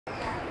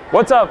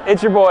What's up?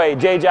 It's your boy,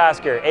 Jay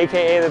Josker,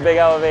 AKA The Big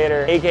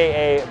Elevator,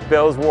 AKA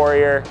Bills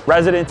Warrior,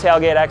 resident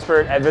tailgate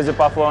expert at Visit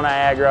Buffalo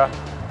Niagara.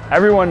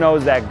 Everyone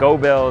knows that Go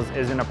Bills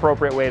is an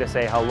appropriate way to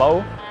say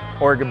hello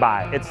or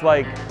goodbye. It's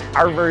like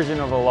our version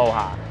of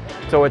aloha.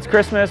 So it's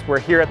Christmas, we're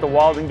here at the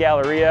Walden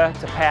Galleria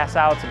to pass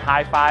out some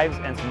high fives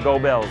and some Go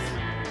Bills.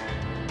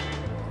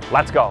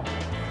 Let's go.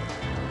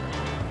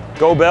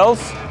 Go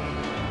Bills?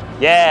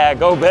 Yeah,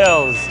 Go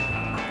Bills.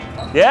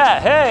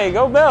 Yeah, hey,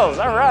 Go Bills,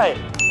 all right.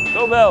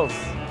 Go Bills.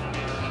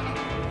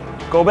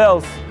 Go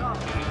Bills.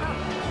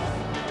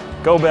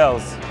 Go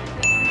Bills.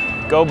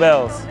 Go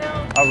Bills.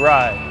 All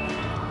right.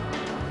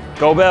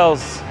 Go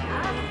Bills.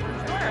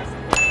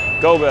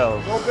 Go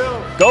Bills. Go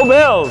Bills. Go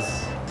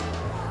Bills.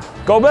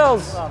 Go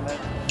Bills. Come on, man.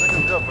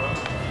 Looking good, bro.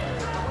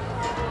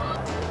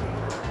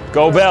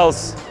 Go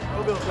Bills.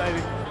 Go Bills,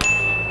 baby.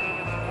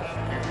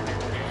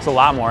 There's a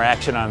lot more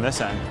action on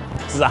this end.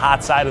 This is a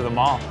hot side of the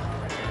mall.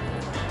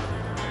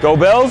 Go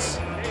Bills.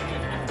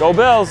 Go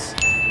Bills.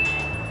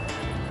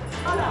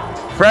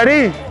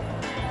 Freddie.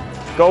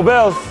 Go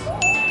Bills.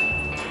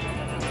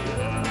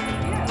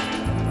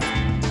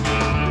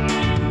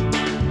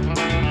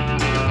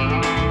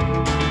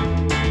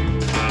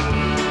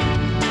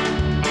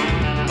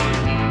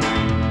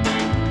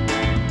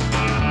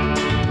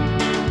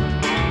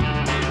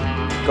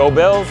 Go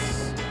Bills.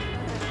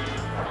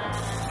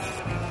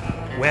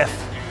 Whiff.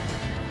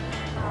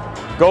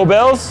 Go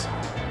Bills.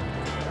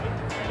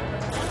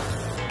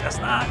 Guess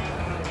not.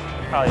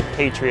 Probably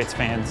Patriots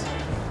fans.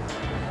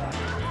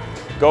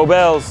 Go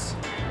Bills.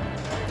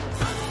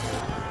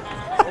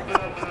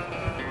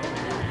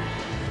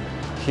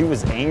 He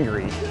was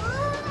angry.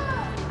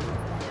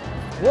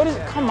 What is,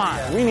 come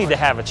on, we need to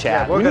have a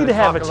chat. Yeah, we need to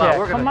have a chat,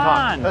 come talk.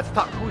 on. Let's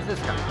talk, who's this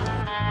guy?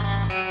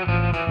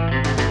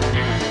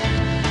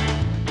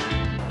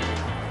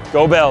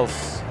 Go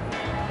Bills.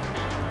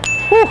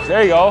 Whew,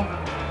 there you go.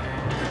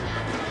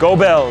 Go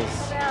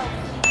Bills.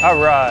 All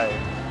right.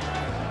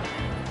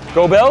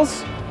 Go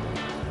Bills.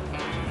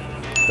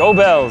 Go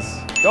Bills.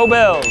 Go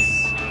Bills.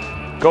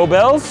 Go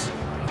Bills.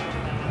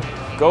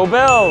 Go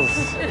Bills.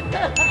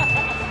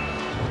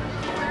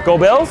 Go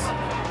Bills.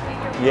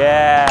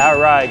 Yeah, all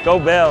right. Go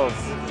Bills.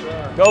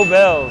 Go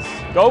Bills.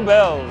 Go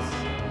Bills.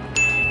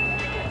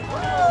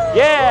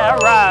 Yeah, all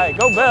right.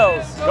 Go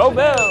Bills. Go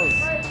Bills.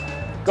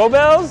 Go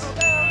Bills.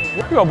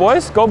 Here we go,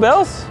 boys. Go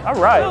Bills.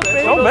 All right.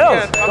 Go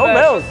Bills. Go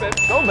Bills.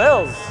 Go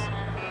Bills.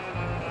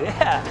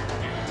 Yeah.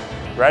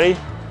 Ready?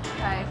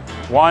 Okay.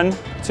 1,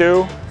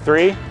 2,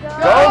 3.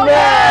 Go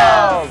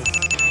Bills!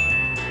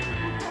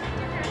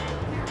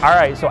 All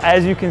right, so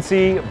as you can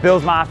see,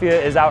 Bills Mafia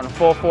is out in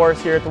full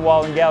force here at the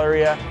Walden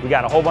Galleria. We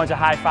got a whole bunch of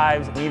high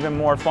fives and even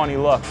more funny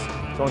looks.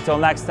 So until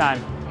next time,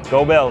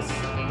 go Bills.